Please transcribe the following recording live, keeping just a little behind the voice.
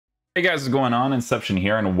Hey guys, what's going on? Inception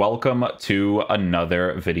here, and welcome to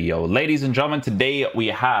another video. Ladies and gentlemen, today we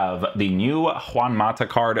have the new Juan Mata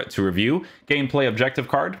card to review. Gameplay objective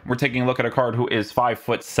card. We're taking a look at a card who is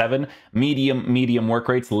 5'7", medium work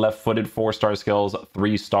rates, left-footed, 4-star skills,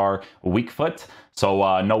 3-star weak foot.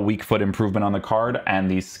 So no weak foot improvement on the card, and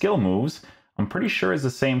the skill moves, I'm pretty sure is the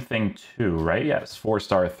same thing too, right? Yes,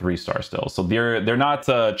 4-star, 3-star still. So they're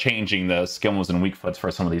not changing the skill moves and weak foots for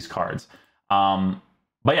some of these cards.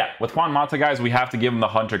 But yeah, with Juan Mata, guys, we have to give him the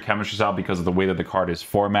Hunter chemistry style because of the way that the card is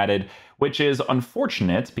formatted, which is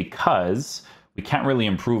unfortunate because we can't really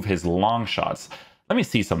improve his long shots. Let me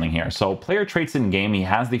see something here. So player traits in game, he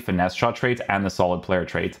has the finesse shot trait and the solid player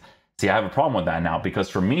trait. See, I have a problem with that now because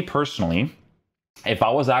for me personally, if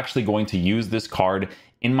I was actually going to use this card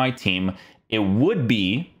in my team, it would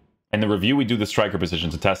be, in the review we do the striker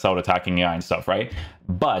position to test out attacking AI and stuff, right?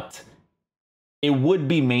 But it would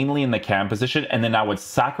be mainly in the cam position, and then I would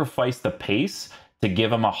sacrifice the pace to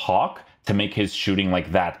give him a hawk to make his shooting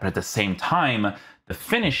like that. But at the same time, the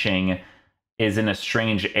finishing is in a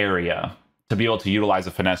strange area to be able to utilize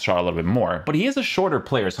a finesse shot a little bit more. But he is a shorter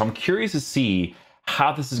player, so I'm curious to see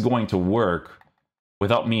how this is going to work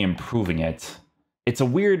without me improving it. It's a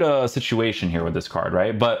weird situation here with this card,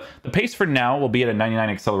 right? But the pace for now will be at a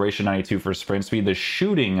 99 acceleration, 92 for sprint speed. The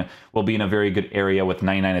shooting will be in a very good area with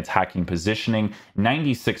 99 attacking positioning,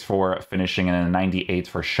 96 for finishing, and then 98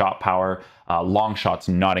 for shot power. Long shots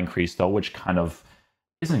not increased though, which kind of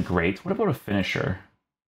isn't great. What about a finisher?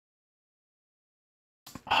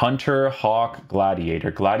 Hunter, Hawk,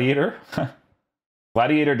 Gladiator. Gladiator?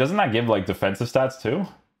 Gladiator, doesn't that give like defensive stats too?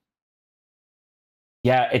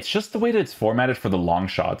 Yeah, it's just the way that it's formatted for the long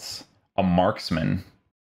shots. A marksman.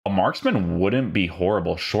 A marksman wouldn't be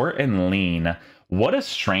horrible. Short and lean. What a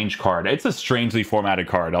strange card. It's a strangely formatted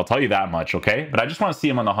card, I'll tell you that much, okay? But I just want to see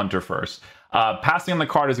him on the Hunter first. Passing on the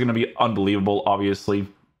card is going to be unbelievable, obviously.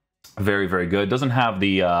 Very, very good. Doesn't have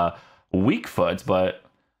the weak foot, but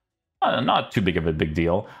not too big of a big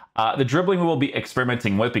deal. The dribbling we will be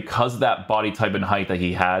experimenting with because of that body type and height that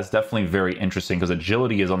he has. Definitely very interesting because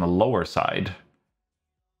agility is on the lower side.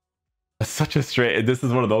 Such a straight. This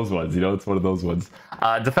is one of those ones, you know, it's one of those ones.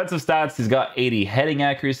 Defensive stats, he's got 80 heading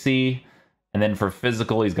accuracy, and then for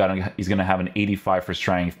physical, he's gonna have an 85 for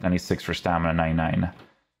strength, 96 for stamina, 99.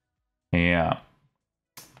 Yeah.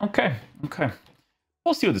 Okay.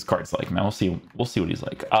 We'll see what this card's like, man. We'll see what he's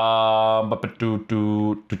like.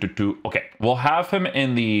 Okay, we'll have him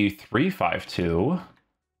in the 3-5-2.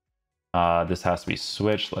 This has to be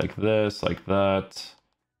switched like this, like that.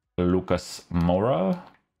 Lucas Moura.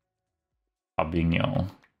 Fabinho.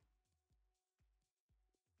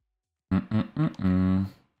 We're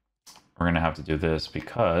gonna have to do this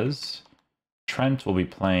because Trent will be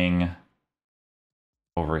playing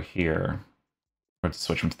over here. Let's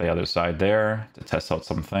switch him to the other side there to test out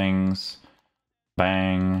some things.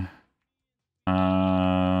 Bang.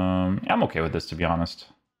 I'm okay with this, to be honest.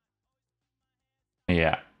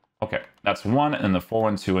 Yeah. Okay, that's one, and the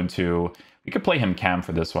 4-1-2-2. We could play him cam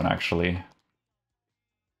for this one, actually.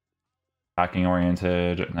 Attacking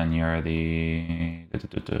oriented, and then you're the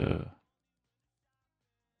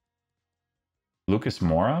Lucas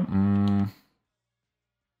Moura.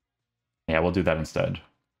 Yeah, we'll do that instead.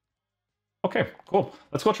 Okay, cool.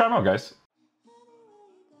 Let's go try them out, guys.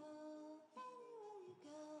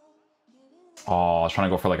 Oh, I was trying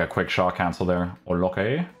to go for like a quick shot cancel there.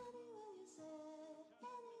 Okay.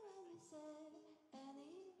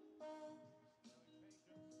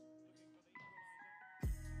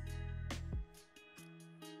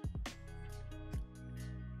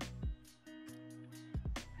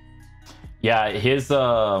 Yeah, his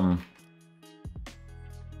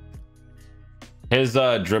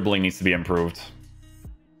dribbling needs to be improved.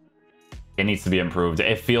 It needs to be improved.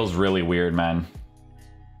 It feels really weird, man.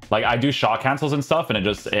 Like I do shot cancels and stuff, and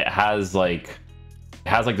it has like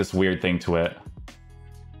this weird thing to it.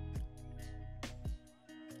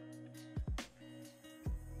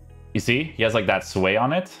 You see? He has like that sway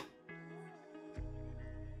on it.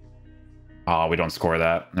 Oh, we don't score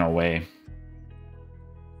that. No way.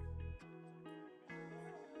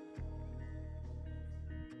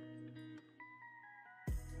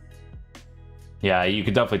 Yeah, you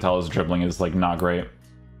could definitely tell his dribbling is like not great.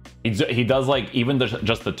 He does like even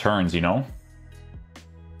just the turns, you know?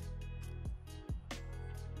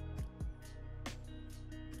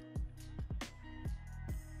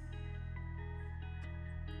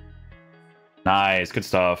 Nice, good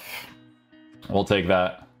stuff. We'll take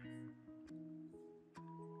that.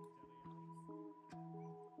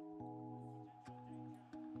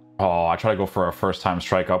 Oh, I tried to go for a first time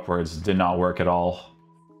strike upwards. Did not work at all.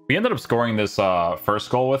 We ended up scoring this first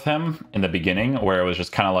goal with him in the beginning, where it was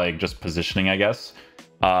just kind of like just positioning, I guess.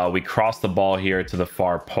 We crossed the ball here to the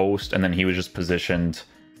far post, and then he was just positioned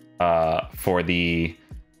for the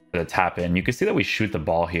tap in. You can see that we shoot the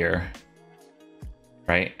ball here,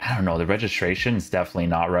 right? I don't know. The registration is definitely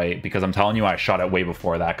not right, because I'm telling you, I shot it way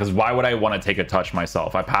before that. Because why would I want to take a touch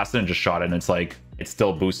myself? I passed it and just shot it, and it's like it's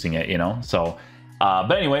still boosting it, you know? So,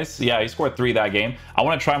 but anyways, yeah, he scored 3 that game. I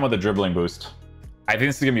want to try him with a dribbling boost. I think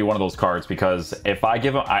this is gonna be one of those cards, because if I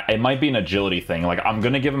give him, it might be an agility thing. Like, I'm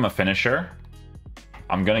gonna give him a finisher.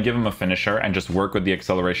 I'm gonna give him a finisher and just work with the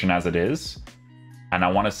acceleration as it is. And I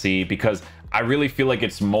want to see, because I really feel like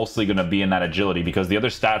it's mostly gonna be in that agility, because the other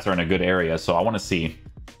stats are in a good area. So I want to see.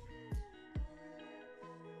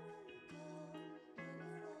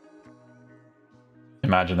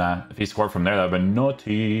 Imagine that if he scored from there, that'd been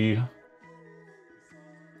naughty.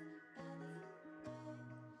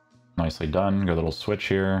 Nicely done. Good little switch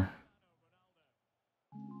here.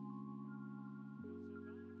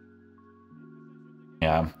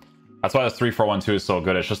 Yeah, that's why this 3-4-1-2 is so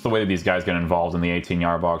good. It's just the way that these guys get involved in the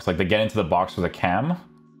 18-yard box. Like, they get into the box with a cam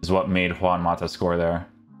is what made Juan Mata score there.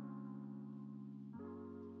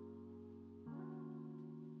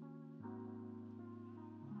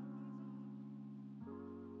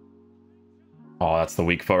 Oh, that's the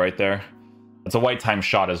weak foot right there. It's a white time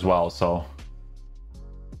shot as well, so...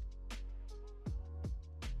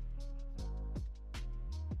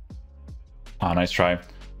 Oh, nice try.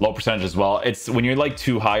 Low percentage as well. It's when you're like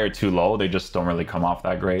too high or too low, they just don't really come off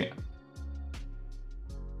that great.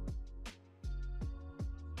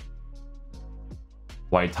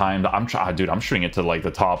 White timed. Dude, I'm shooting it to like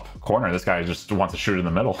the top corner. This guy just wants to shoot in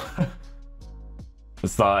the middle.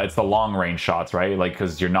 It's the long range shots, right? Like,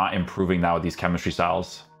 because you're not improving that with these chemistry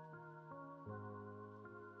styles.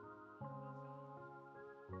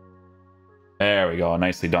 There we go.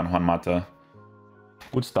 Nicely done, Juan Mata.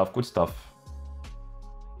 Good stuff. Good stuff.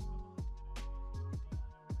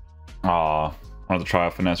 Aw, I wanted to try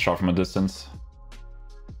a finesse shot from a distance.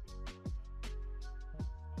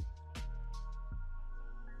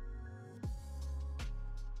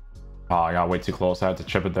 Oh, I got way too close. I had to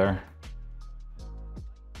chip it there.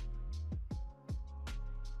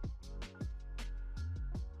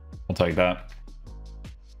 I'll take that.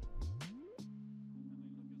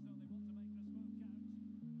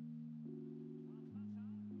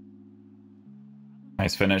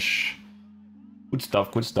 Nice finish. Good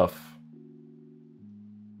stuff, good stuff.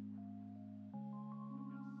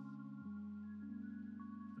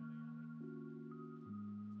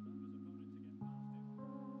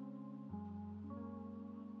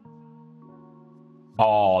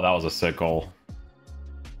 Oh, that was a sick goal.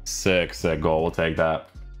 Sick goal. We'll take that.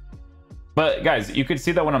 But guys, you can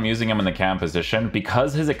see that when I'm using him in the cam position,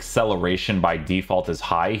 because his acceleration by default is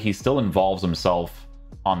high, he still involves himself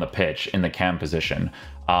on the pitch in the cam position.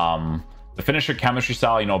 The finisher chemistry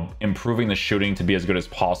style, you know, improving the shooting to be as good as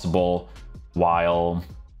possible while,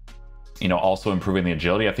 you know, also improving the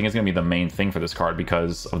agility, I think is going to be the main thing for this card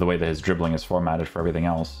because of the way that his dribbling is formatted for everything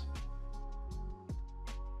else.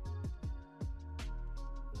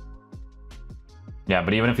 Yeah,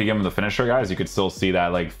 but even if you give him the finisher, guys, you could still see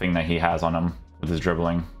that like thing that he has on him with his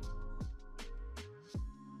dribbling.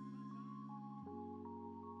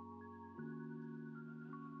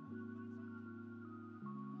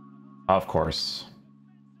 Of course.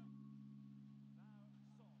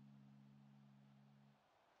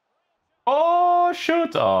 Oh,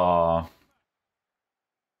 shoot. Oh.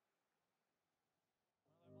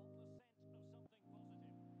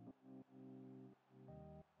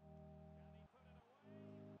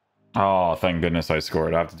 Oh, thank goodness I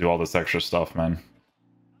scored. I have to do all this extra stuff, man.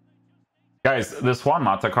 Guys, this Juan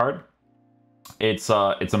Mata card, it's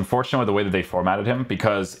unfortunate with the way that they formatted him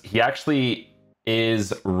because he actually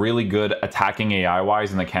is really good attacking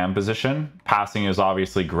AI-wise in the cam position. Passing is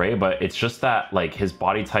obviously great, but it's just that like his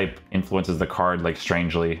body type influences the card like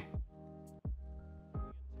strangely.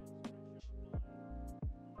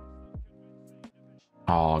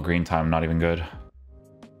 Oh, green time, not even good.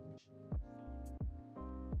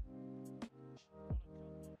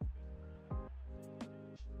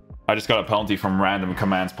 I just got a penalty from random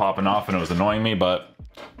commands popping off and it was annoying me, but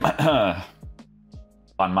Juan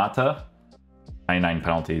Mata, 99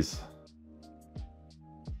 penalties.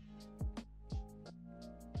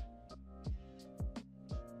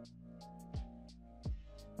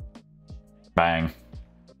 Bang.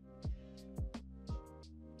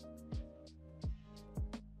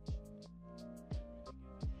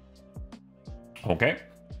 Okay.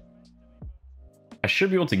 I should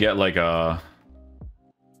be able to get like a...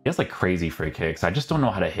 He has like crazy free kicks. I just don't know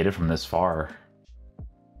how to hit it from this far.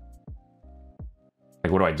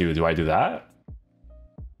 do I do? Do I do that?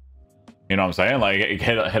 You know what I'm saying? Like,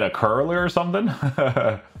 hit a curler or something?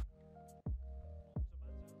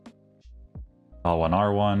 L1,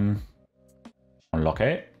 R1. Unlock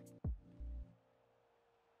it.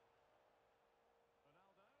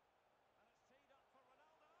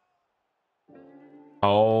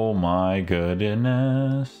 Oh my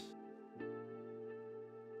goodness.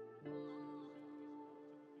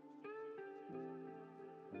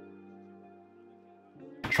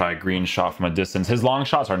 Try a green shot from a distance. His long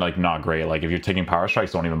shots are like not great. Like if you're taking power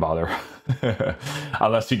strikes, don't even bother.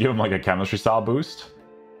 Unless you give him like a chemistry style boost.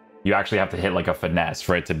 You actually have to hit like a finesse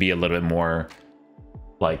for it to be a little bit more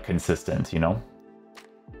like consistent, you know?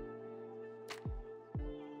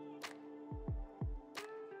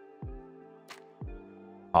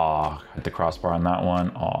 Oh, hit the crossbar on that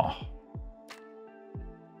one. Oh.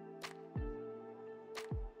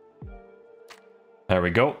 There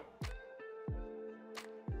we go.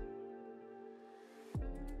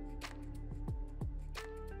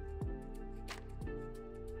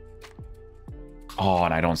 Oh,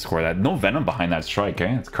 and I don't score that. No venom behind that strike,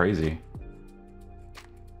 eh? It's crazy.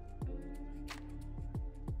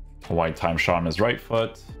 A wide time shot on his right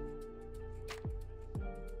foot.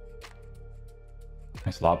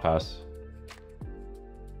 Nice lob pass.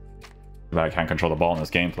 But I can't control the ball in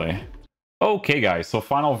this gameplay. Okay, guys, so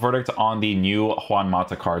final verdict on the new Juan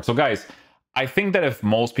Mata card. So, guys, I think that if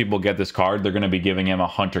most people get this card, they're going to be giving him a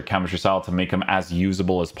Hunter chemistry style to make him as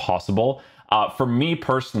usable as possible. For me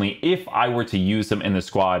personally, if I were to use him in the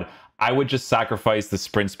squad, I would just sacrifice the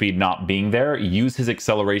sprint speed not being there, use his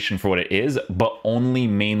acceleration for what it is, but only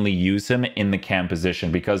mainly use him in the cam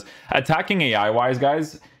position, because attacking AI-wise,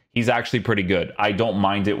 guys, he's actually pretty good. I don't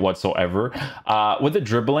mind it whatsoever. With the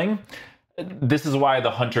dribbling, this is why the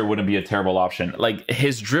Hunter wouldn't be a terrible option. Like,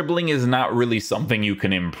 his dribbling is not really something you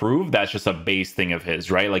can improve. That's just a base thing of his,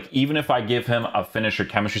 right? Like, even if I give him a finisher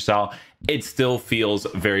chemistry style, it still feels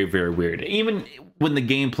very, very weird. Even when the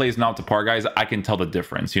game plays not to par, guys, I can tell the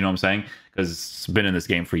difference. You know what I'm saying? Because it's been in this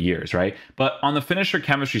game for years, right? But on the finisher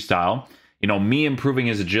chemistry style, you know, me improving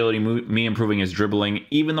his agility, me improving his dribbling,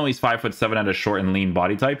 even though he's 5'7" at a short and lean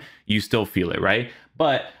body type, you still feel it, right?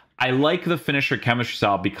 But I like the finisher chemistry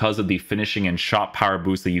style because of the finishing and shot power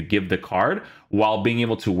boost that you give the card, while being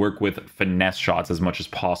able to work with finesse shots as much as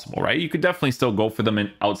possible, right? You could definitely still go for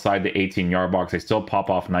them outside the 18-yard box. They still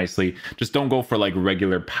pop off nicely. Just don't go for like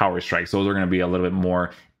regular power strikes. Those are going to be a little bit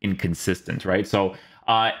more inconsistent, right? So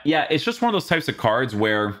yeah, it's just one of those types of cards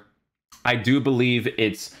where I do believe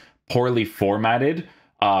it's poorly formatted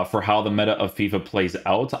for how the meta of FIFA plays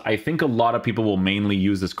out. I think a lot of people will mainly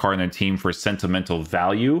use this card in their team for sentimental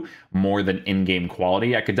value more than in-game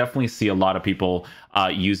quality. I could definitely see a lot of people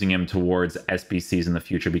using him towards SBCs in the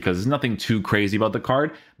future, because there's nothing too crazy about the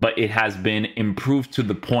card, but it has been improved to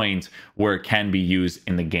the point where it can be used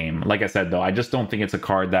in the game. Like I said, though, I just don't think it's a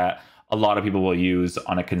card that a lot of people will use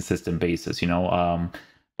on a consistent basis, you know?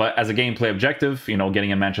 But as a gameplay objective, you know,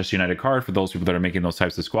 getting a Manchester United card for those people that are making those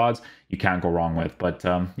types of squads, you can't go wrong with. But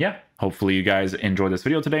yeah, hopefully you guys enjoyed this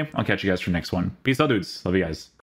video today. I'll catch you guys for the next one. Peace out, dudes. Love you guys.